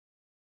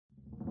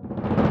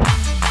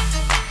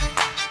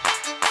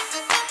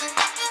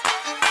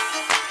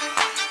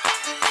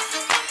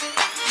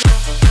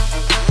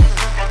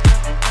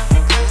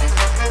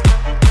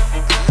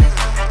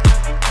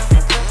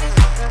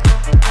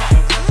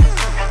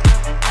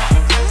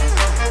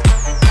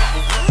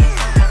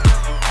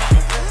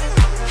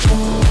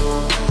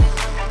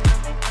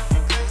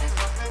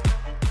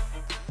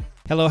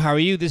Hello, how are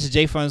you? This is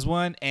J Funds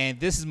One, and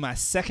this is my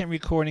second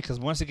recording because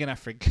once again I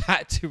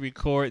forgot to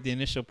record the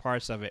initial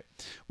parts of it.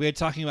 We are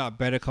talking about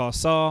Better Call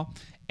Saul,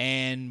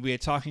 and we are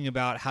talking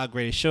about how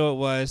great a show it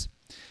was.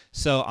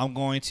 So I'm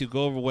going to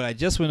go over what I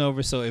just went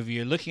over. So if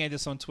you're looking at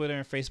this on Twitter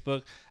and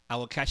Facebook, I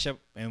will catch up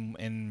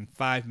in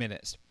 5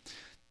 minutes.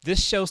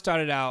 This show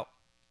started out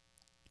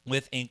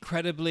with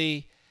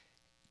incredibly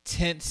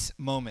tense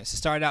moments. It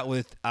started out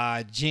with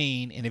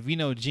Gene, and if you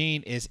know,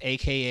 Gene is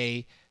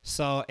a.k.a.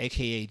 Saul,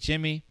 a.k.a.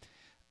 Jimmy.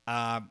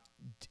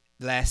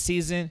 Last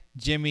season,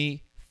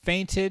 Jimmy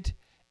fainted,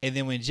 and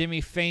then when Jimmy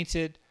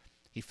fainted,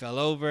 he fell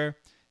over.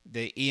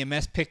 The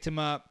EMS picked him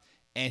up,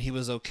 and he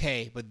was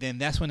okay. But then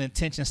that's when the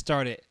tension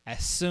started.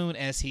 As soon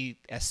as he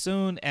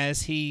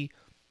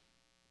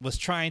was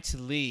trying to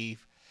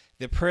leave,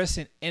 the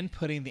person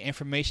inputting the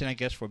information, I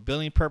guess for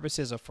billing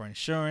purposes or for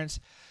insurance,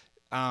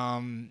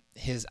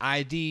 his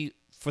ID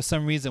for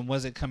some reason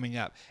wasn't coming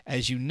up.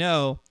 As you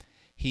know,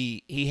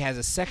 he has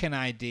a second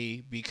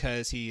ID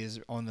because he is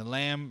on the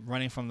lam,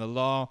 running from the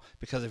law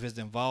because of his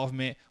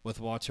involvement with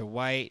Walter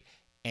White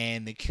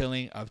and the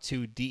killing of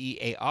 2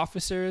 DEA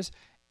officers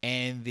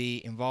and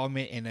the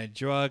involvement in a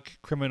drug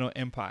criminal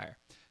empire.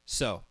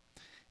 So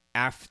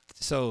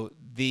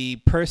the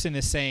person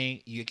is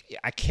saying,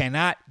 I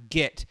cannot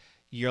get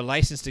your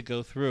license to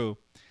go through,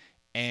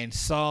 and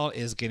Saul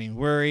is getting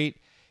worried,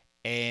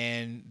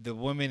 and the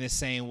woman is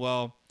saying,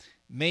 well,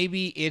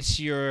 maybe it's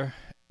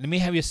let me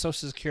have your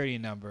social security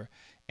number.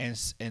 And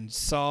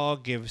Saul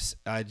gives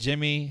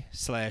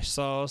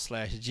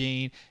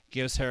Jimmy/Saul/Gene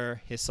gives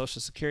her his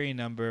social security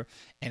number,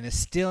 and it's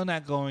still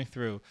not going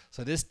through.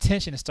 So this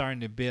tension is starting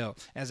to build.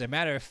 As a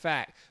matter of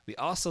fact, we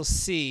also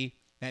see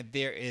that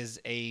there is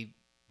a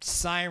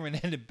siren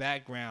in the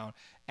background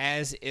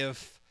as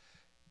if,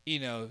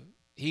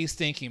 he's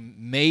thinking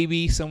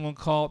maybe someone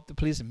called the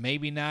police,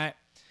 maybe not.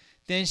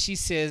 Then she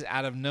says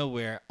out of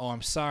nowhere, "Oh,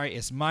 I'm sorry,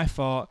 it's my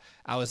fault.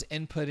 I was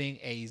inputting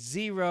a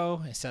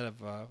 0 instead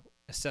of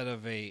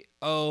a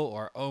O,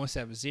 or O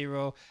instead of a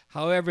 0.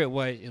 However it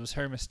was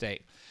her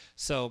mistake."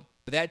 So,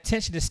 but that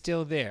tension is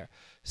still there.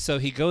 So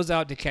he goes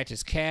out to catch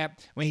his cab.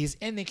 When he's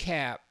in the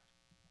cab,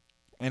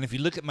 and if you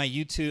look at my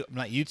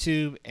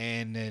YouTube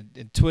and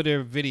the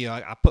Twitter video,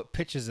 I put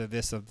pictures of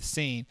the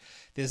scene.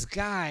 This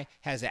guy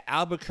has an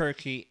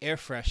Albuquerque air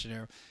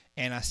freshener.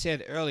 And I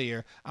said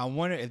earlier, I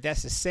wonder if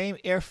that's the same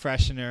air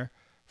freshener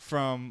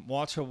from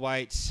Walter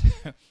White's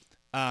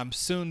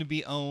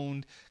soon-to-be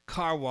owned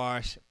car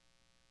wash,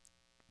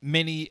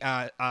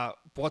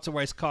 Walter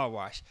White's car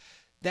wash.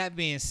 That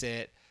being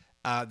said,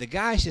 the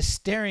guy's just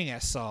staring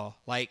at Saul,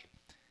 like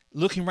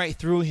looking right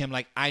through him,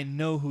 like, I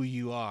know who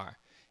you are.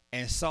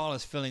 And Saul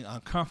is feeling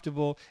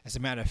uncomfortable. As a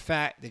matter of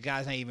fact, the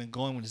guy's not even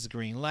going when there's a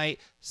green light.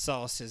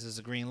 Saul says, there's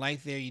a green light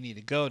there, you need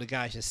to go. The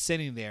guy's just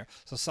sitting there.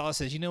 So Saul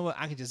says, you know what,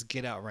 I can just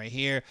get out right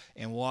here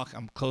and walk.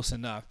 I'm close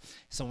enough.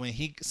 So when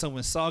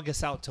Saul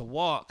gets out to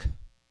walk,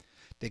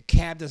 the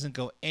cab doesn't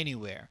go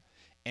anywhere.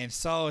 And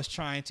Saul is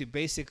trying to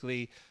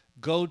basically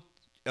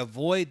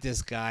avoid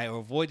this guy or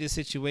avoid this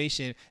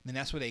situation. And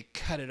that's where they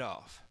cut it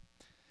off.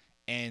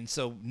 And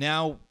so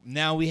now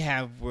we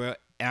have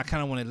and I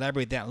kind of want to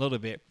elaborate that a little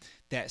bit,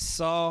 that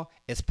Saul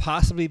is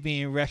possibly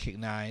being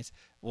recognized.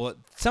 Well,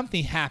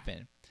 something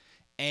happened.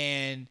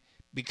 And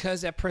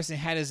because that person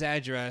had his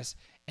address,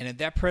 and if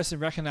that person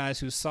recognized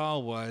who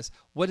Saul was,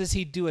 what does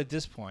he do at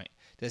this point?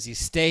 Does he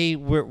stay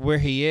where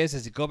he is?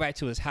 Does he go back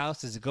to his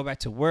house? Does he go back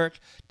to work?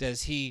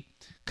 Does he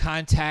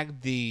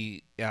contact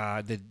the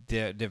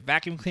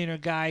vacuum cleaner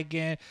guy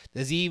again?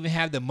 Does he even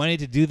have the money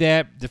to do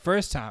that the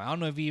first time? I don't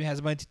know if he even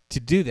has money to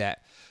do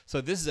that. So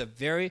this is a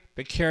very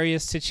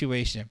precarious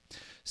situation.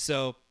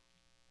 So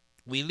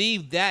we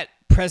leave that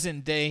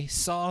present day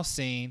Saul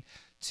scene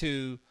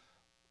to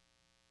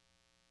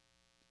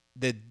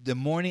the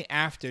morning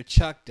after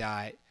Chuck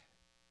died.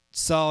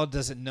 Saul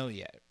doesn't know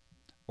yet,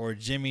 or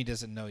Jimmy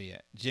doesn't know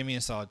yet. Jimmy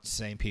and Saul are the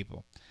same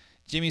people.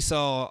 I'm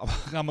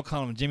gonna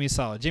call him Jimmy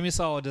Saul. Jimmy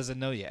Saul doesn't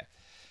know yet,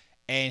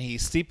 and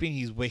he's sleeping.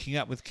 He's waking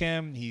up with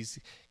Kim. He's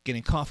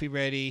getting coffee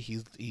ready.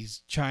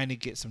 He's trying to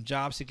get some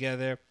jobs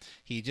together.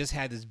 He just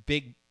had this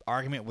big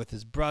argument with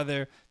his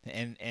brother,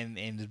 and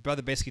his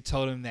brother basically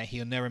told him that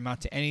he'll never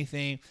amount to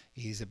anything.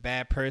 He's a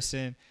bad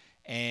person,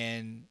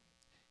 and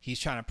he's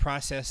trying to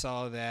process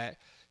all of that.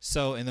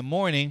 So in the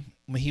morning,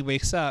 when he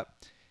wakes up,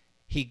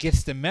 he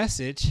gets the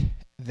message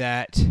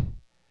that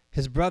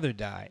his brother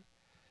died.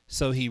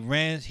 So he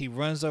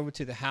runs over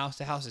to the house.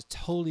 The house is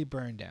totally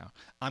burned down.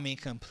 I mean,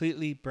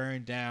 completely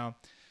burned down.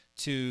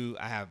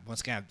 I have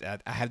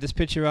this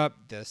picture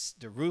up.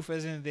 The roof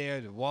isn't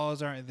there. The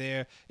walls aren't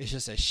there. It's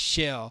just a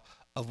shell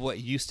of what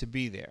used to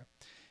be there.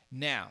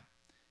 Now,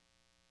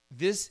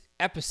 this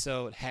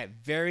episode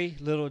had very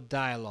little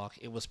dialogue.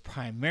 It was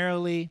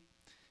primarily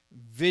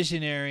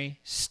visionary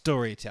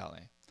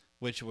storytelling,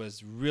 which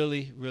was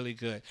really, really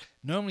good.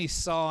 Normally,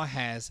 Saul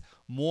has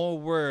more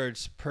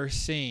words per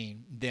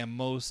scene than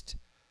most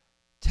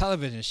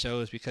television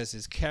shows because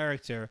his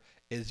character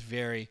is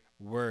very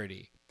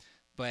wordy.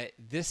 But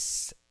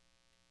this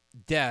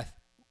death,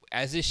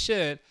 as it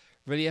should,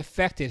 really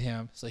affected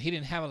him. So he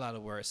didn't have a lot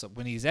of words. So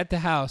when he's at the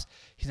house,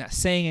 he's not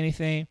saying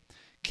anything.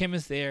 Kim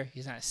is there.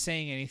 He's not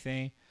saying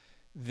anything.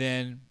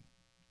 Then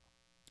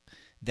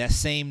that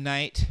same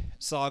night,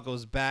 Saul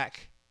goes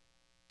back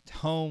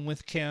home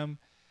with Kim.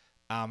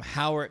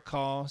 Howard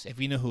calls. If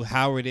you know who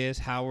Howard is,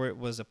 Howard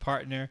was a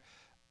partner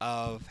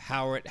of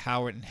Howard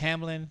and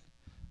Hamlin,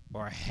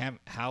 or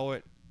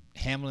Howard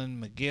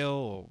Hamlin McGill,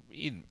 or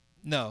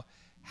no,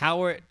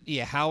 Howard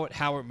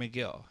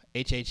McGill,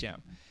 HHM.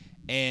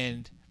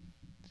 And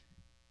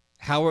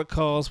Howard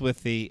calls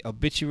with the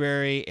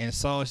obituary, and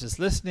Saul is just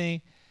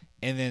listening,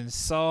 and then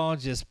Saul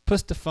just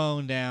puts the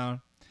phone down,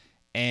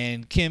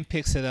 and Kim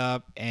picks it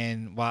up,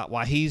 and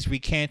while he's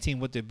recanting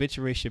what the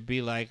obituary should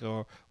be like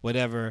or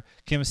whatever,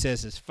 Kim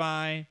says it's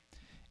fine.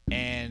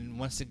 And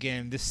once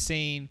again, this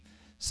scene,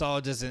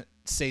 Saul doesn't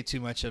say too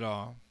much at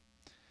all.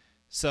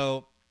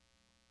 So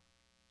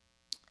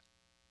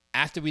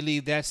after we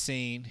leave that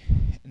scene,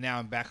 now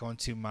I'm back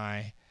onto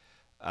my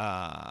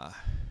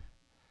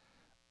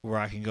where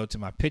I can go to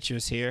my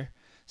pictures here.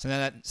 So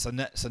now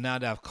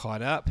that I've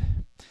caught up,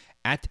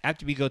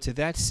 after we go to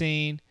that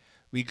scene,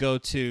 we go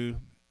to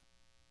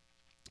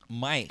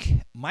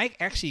Mike. Mike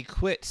actually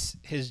quits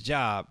his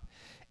job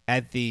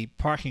at the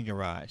parking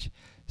garage.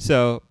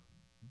 So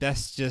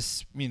that's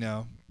just,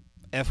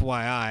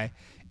 FYI.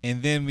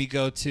 And then we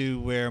go to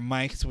where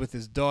Mike's with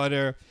his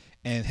daughter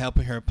and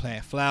helping her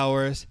plant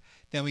flowers.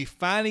 Then we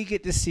finally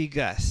get to see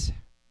Gus.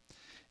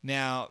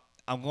 Now,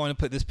 I'm going to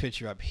put this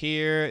picture up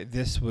here.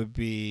 This would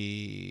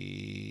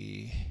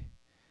be...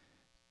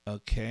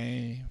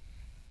 Okay.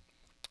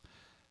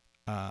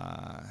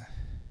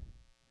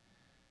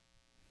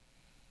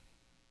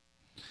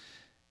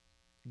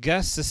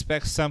 Gus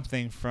suspects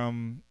something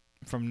from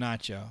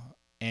Nacho,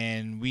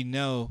 and we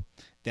know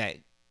that.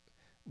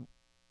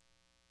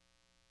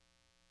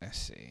 Let's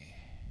see.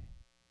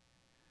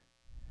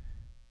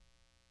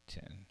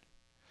 10.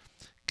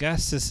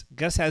 Gus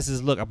has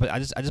his look. I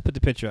just put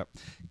the picture up.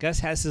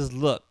 Gus has his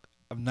look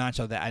of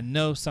Nacho that I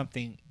know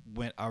something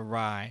went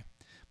awry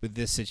with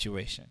this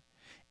situation,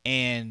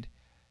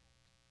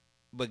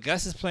 but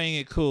Gus is playing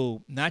it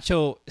cool.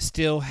 Nacho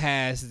still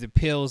has the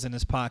pills in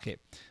his pocket.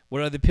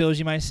 What are the pills,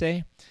 you might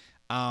say?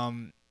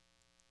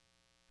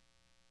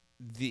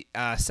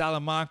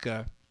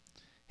 Salamanca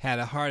had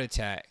a heart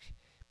attack,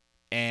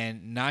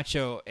 and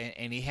Nacho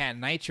and he had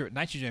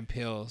nitrogen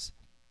pills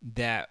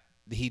that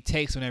he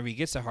takes whenever he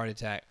gets a heart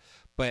attack.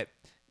 But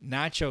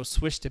Nacho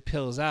switched the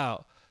pills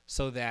out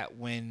so that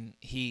when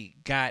he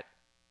got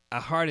a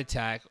heart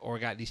attack or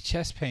got these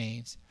chest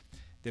pains,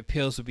 the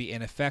pills would be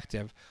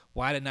ineffective.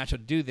 Why did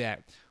Nacho do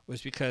that?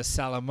 Was because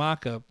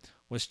Salamanca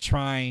was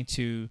trying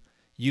to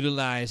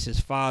utilize his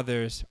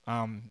father's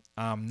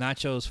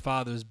Nacho's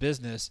father's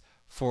business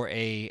for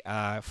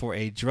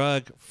a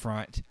drug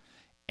front,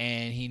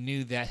 and he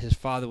knew that his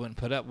father wouldn't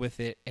put up with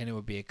it, and it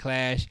would be a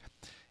clash.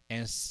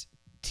 And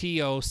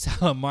Tio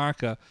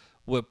Salamanca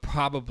would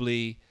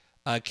probably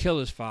kill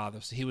his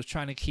father. So he was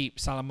trying to keep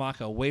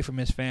Salamanca away from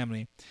his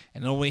family,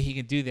 and the only way he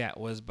could do that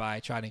was by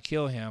trying to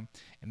kill him.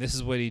 And this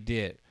is what he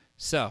did.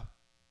 So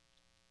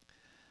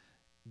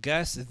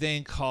Gus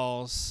then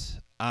calls,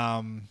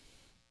 the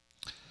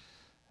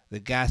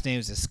guy's name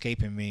is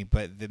escaping me,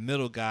 but the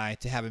middle guy,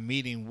 to have a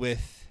meeting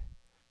with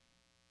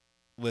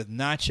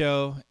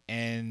Nacho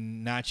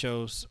and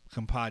Nacho's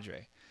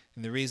compadre.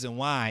 And the reason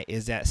why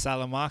is that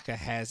Salamanca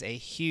has a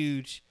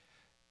huge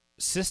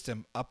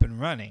system up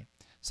and running.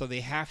 So they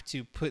have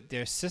to keep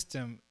their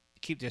system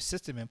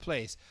in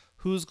place.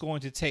 Who's going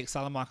to take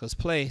Salamanca's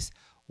place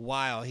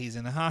while he's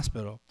in the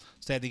hospital?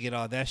 So they have to get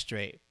all that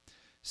straight.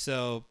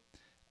 So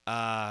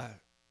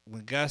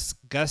when Gus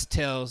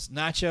tells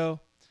Nacho,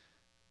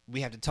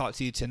 we have to talk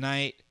to you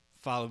tonight.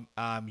 Follow,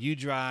 you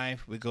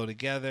drive. We go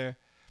together.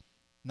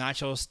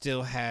 Nacho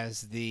still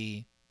has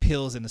the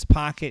pills in his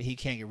pocket. He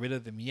can't get rid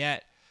of them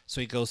yet.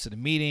 So he goes to the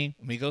meeting.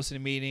 When he goes to the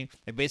meeting,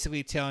 they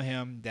basically tell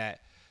him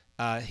that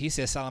he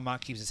says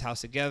Salamanca keeps his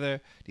house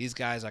together. These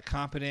guys are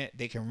competent.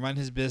 They can run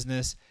his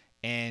business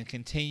and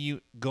continue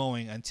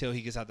going until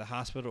he gets out of the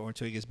hospital, or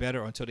until he gets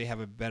better, or until they have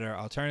a better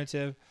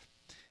alternative.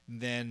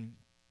 Then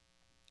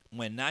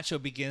when Nacho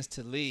begins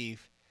to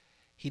leave,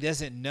 he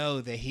doesn't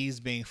know that he's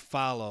being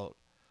followed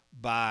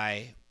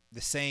by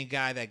the same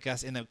guy that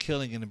Gus ended up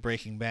killing in the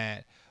Breaking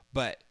Bad.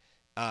 But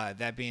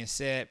that being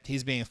said,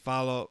 he's being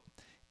followed,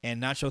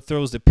 and Nacho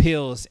throws the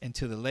pills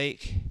into the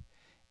lake,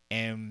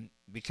 and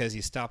because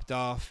he stopped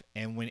off,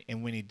 and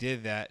when he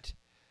did that,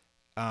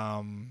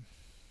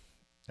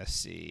 let's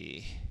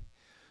see,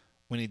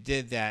 when he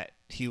did that,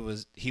 he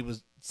was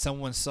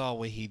someone saw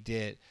what he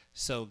did,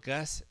 so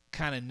Gus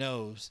kind of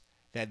knows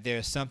that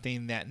there's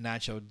something that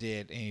Nacho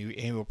did, and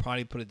he will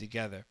probably put it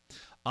together.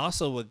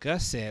 Also, what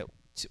Gus said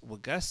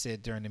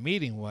during the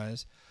meeting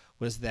was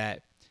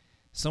that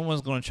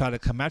someone's going to try to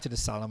come after the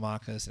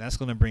Salamancas, and that's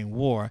going to bring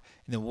war,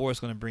 and the war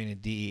is going to bring the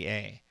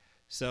DEA.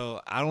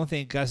 So I don't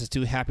think Gus is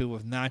too happy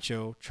with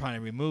Nacho trying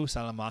to remove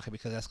Salamanca,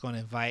 because that's going to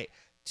invite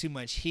too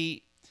much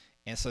heat.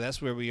 And so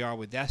that's where we are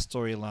with that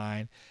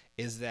storyline,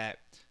 is that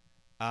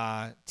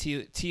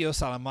Tio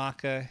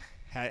Salamanca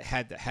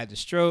had the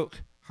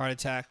stroke, heart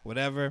attack,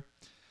 whatever.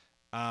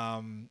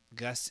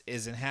 Gus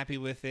isn't happy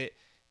with it,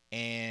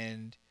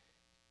 and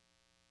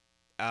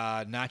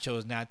Nacho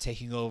is now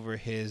taking over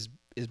his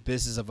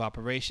business of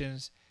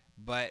operations,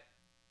 but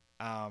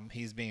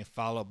he's being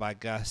followed by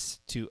Gus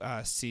to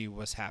see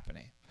what's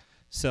happening.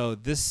 So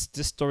this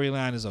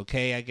storyline is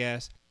okay, I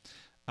guess.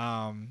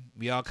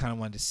 We all kind of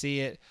wanted to see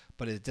it,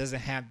 but it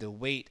doesn't have the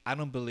weight, I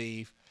don't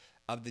believe,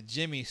 of the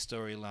Jimmy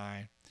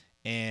storyline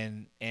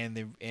and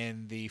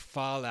the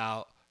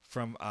fallout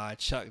from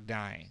Chuck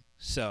dying.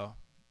 So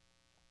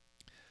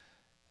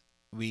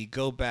we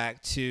go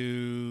back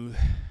to,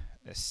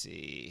 let's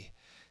see.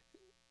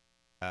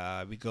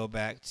 We go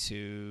back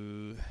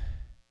to,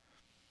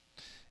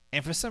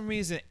 and for some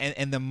reason,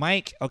 and the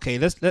Mike. Okay,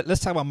 let's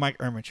talk about Mike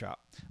Ehrmantraut.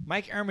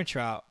 Mike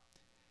Ehrmantraut,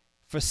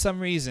 for some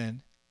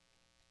reason,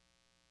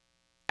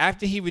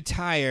 after he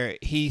retired,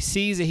 he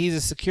sees that he's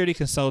a security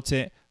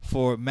consultant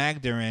for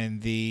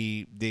Magdarin,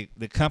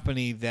 the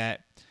company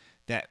that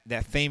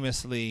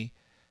famously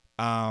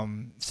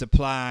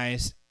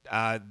supplies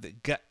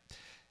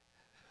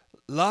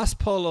Los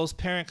Polos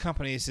parent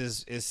companies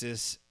is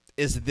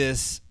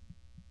this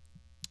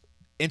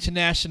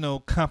international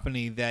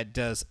company that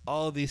does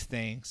all these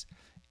things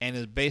and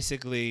is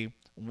basically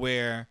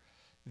where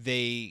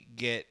they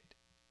get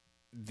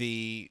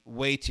the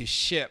way to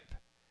ship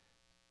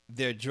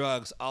their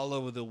drugs all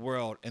over the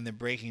world in the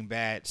Breaking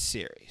Bad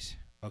series.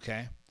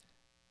 Okay?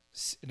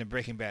 In the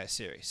Breaking Bad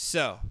series.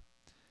 So,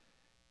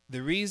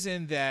 the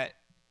reason that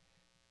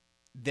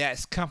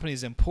company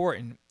is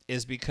important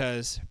is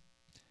because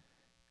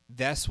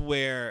that's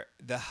where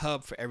the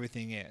hub for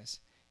everything is.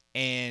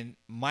 And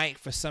Mike,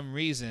 for some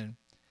reason,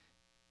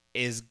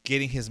 is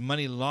getting his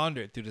money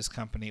laundered through this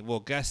company. Well,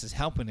 Gus is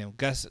helping him.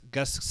 Gus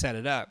set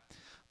it up,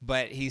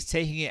 but he's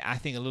taking it, I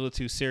think, a little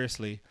too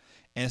seriously.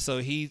 And so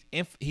he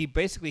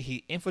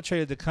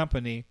infiltrated the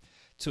company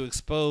to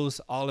expose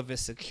all of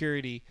its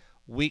security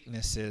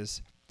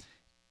weaknesses.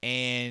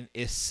 And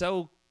it's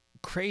so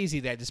crazy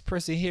that this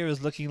person here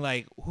is looking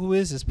like, who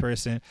is this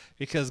person?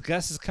 Because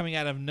Gus is coming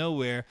out of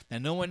nowhere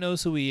and no one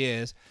knows who he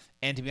is.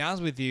 And to be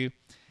honest with you,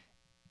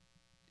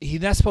 he's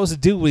not supposed to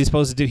do what he's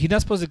supposed to do. He's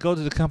not supposed to go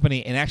to the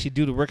company and actually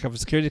do the work of a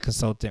security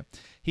consultant.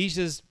 He's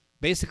just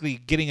basically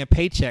getting a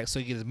paycheck so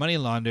he gets his money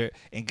laundered,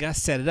 and Gus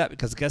set it up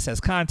because Gus has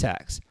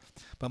contacts.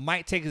 But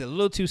Mike takes it a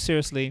little too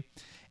seriously,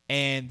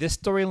 and this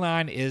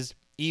storyline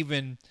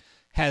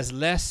has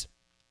less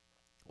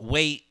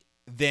weight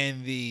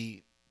than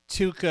the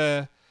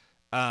Tuca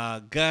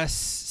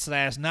Gus /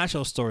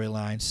 Nacho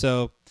storyline.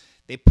 So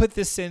they put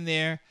this in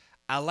there.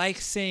 I like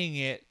seeing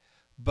it,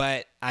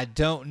 but I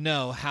don't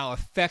know how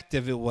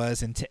effective it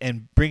was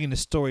in bringing the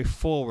story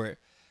forward.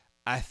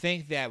 I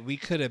think that we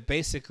could have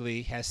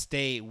basically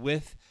stayed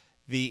with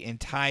the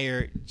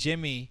entire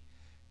Jimmy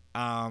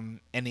and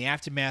the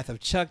aftermath of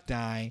Chuck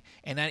dying,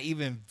 and not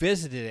even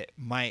visited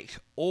Mike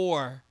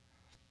or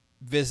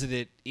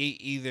visited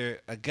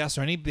either Gus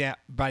or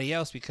anybody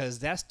else, because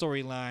that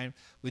storyline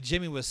with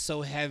Jimmy was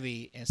so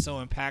heavy and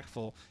so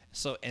impactful,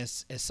 and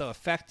so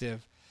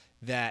effective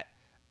that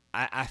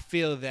I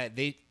feel that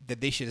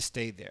they should have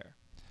stayed there.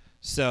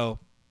 So,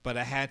 but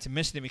I had to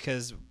mention it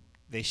because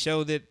they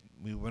showed it,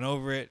 we went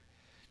over it,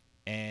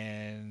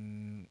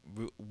 and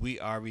we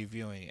are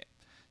reviewing it.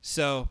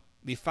 So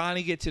we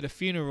finally get to the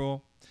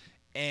funeral,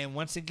 and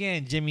once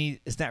again,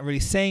 Jimmy is not really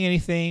saying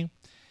anything.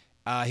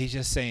 He's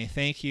just saying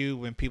thank you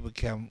when people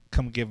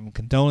come give him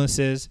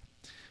condolences.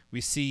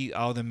 We see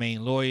all the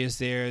main lawyers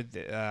there,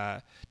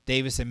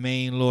 Davis and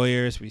Maine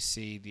lawyers. We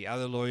see the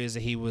other lawyers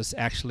that he was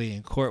actually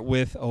in court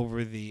with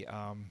over the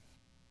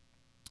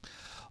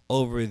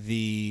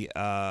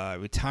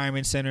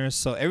retirement centers.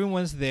 So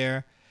everyone's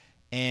there,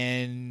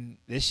 and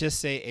let's just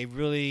say a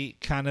really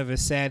kind of a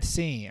sad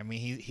scene. I mean,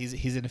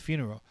 he's in a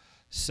funeral.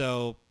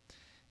 So,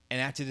 and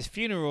after this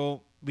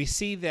funeral, we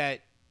see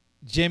that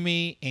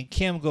Jimmy and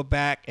Kim go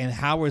back, and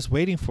Howard's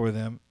waiting for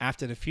them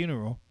after the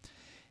funeral.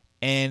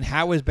 And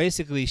Howard's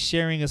basically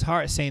sharing his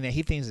heart, saying that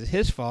he thinks it's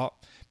his fault.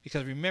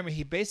 Because remember,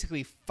 he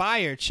basically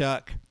fired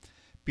Chuck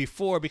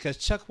before because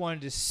Chuck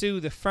wanted to sue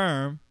the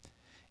firm.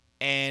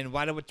 And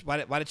why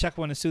did Chuck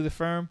want to sue the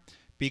firm?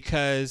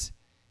 Because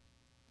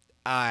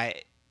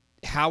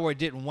Howard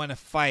didn't want to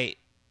fight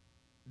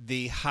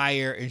the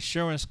higher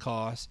insurance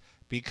costs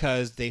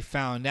because they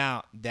found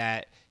out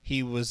that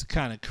he was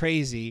kind of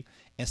crazy.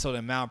 And so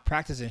the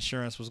malpractice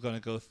insurance was going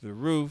to go through the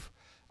roof,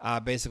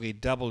 basically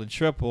double and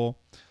triple.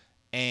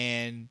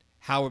 And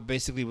Howard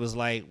basically was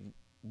like,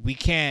 we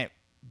can't,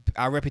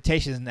 our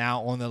reputation is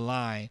now on the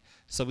line,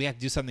 so we have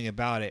to do something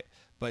about it.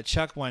 But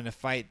Chuck wanted to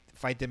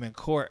fight them in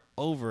court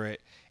over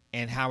it,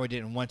 and Howard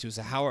didn't want to.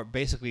 So Howard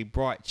basically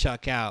brought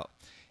Chuck out.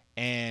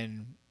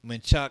 And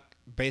when Chuck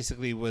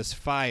basically was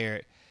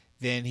fired,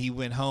 then he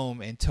went home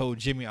and told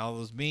Jimmy all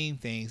those mean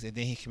things, and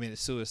then he committed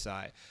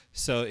suicide.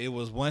 So it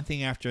was one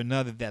thing after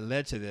another that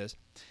led to this.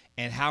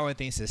 And Howard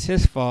thinks it's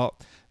his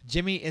fault.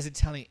 Jimmy isn't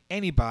telling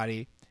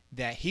anybody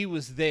that he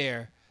was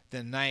there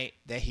the night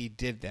that he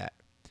did that.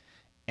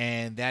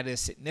 and that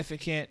is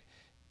significant.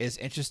 It's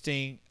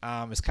interesting.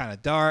 It's kind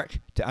of dark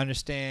to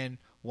understand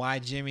why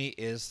Jimmy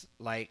is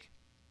like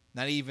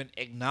not even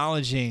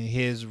acknowledging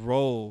his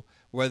role,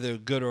 whether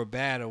good or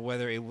bad, or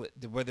whether it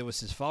was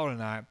his fault or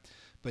not.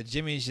 But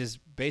Jimmy's just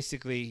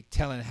basically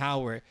telling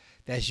Howard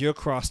that's your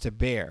cross to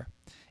bear,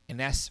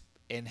 and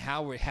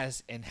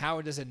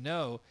Howard doesn't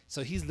know,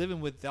 so he's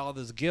living with all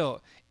this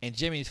guilt, and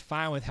Jimmy's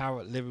fine with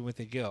Howard living with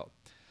the guilt.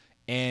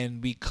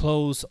 And we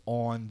close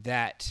on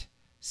that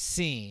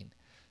scene.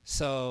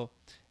 So,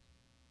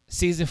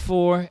 season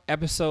 4,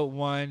 episode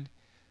 1,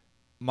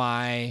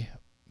 my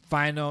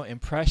final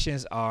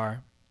impressions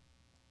are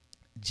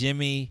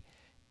Jimmy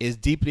is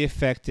deeply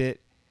affected,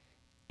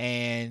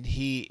 and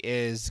he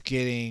is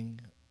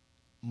getting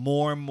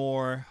more and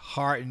more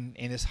hardened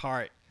in his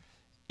heart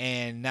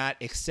and not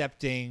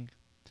accepting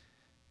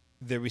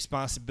the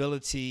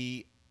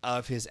responsibility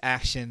of his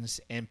actions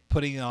and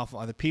putting it off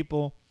on other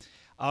people.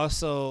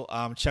 Also,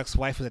 Chuck's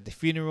wife was at the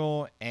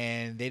funeral,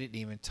 and they didn't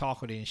even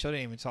talk, or they didn't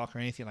even talk or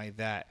anything like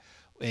that.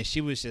 And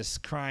she was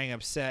just crying,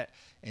 upset,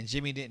 and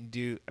Jimmy they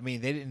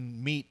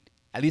didn't meet,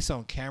 at least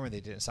on camera they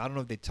didn't. So I don't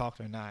know if they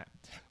talked or not.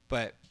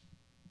 But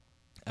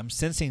I'm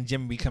sensing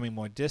Jimmy becoming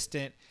more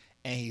distant,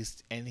 and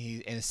he's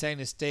setting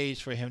the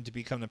stage for him to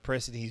become the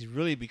person he's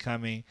really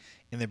becoming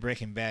in the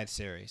Breaking Bad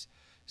series.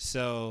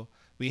 So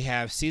we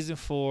have season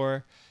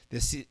 4,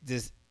 this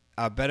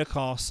Better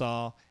Call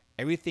Saul.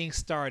 Everything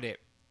started.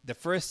 The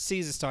first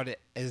season started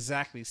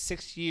exactly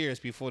 6 years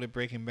before the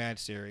Breaking Bad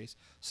series.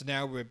 So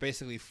now we're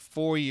basically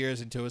 4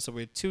 years into it. So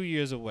we're 2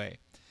 years away.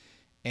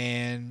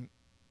 And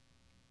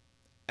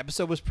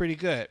episode was pretty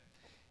good.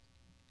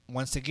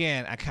 Once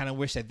again, I kind of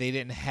wish that they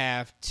didn't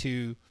have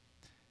to.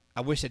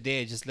 I wish that they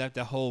had just left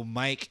the whole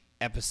Mike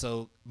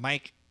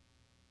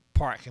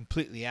part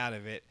completely out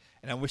of it.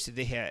 And I wish that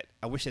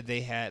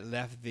they had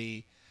left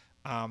the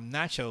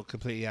Nacho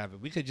completely out of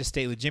it. We could just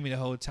stay with Jimmy the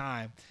whole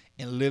time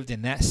and lived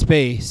in that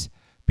space,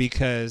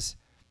 because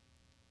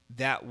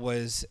that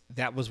was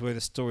where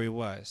the story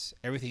was.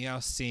 Everything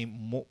else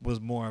was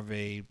more of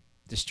a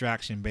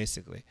distraction,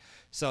 basically.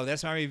 So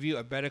that's my review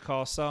of Better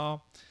Call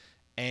Saul.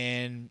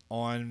 And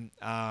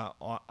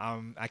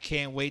I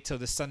can't wait till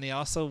this Sunday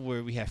also,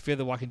 where we have Fear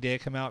the Walking Dead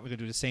come out. We're gonna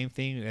do the same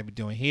thing that we're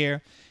doing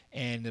here,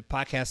 and the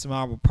podcast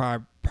tomorrow will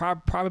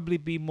probably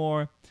be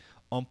more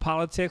on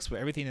politics with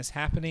everything that's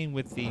happening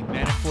with the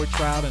Manafort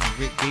trial and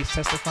Rick Gates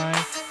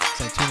testifying.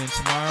 So tune in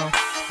tomorrow.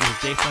 This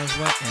is Jay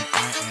Flanswell, and I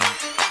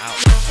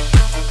am out.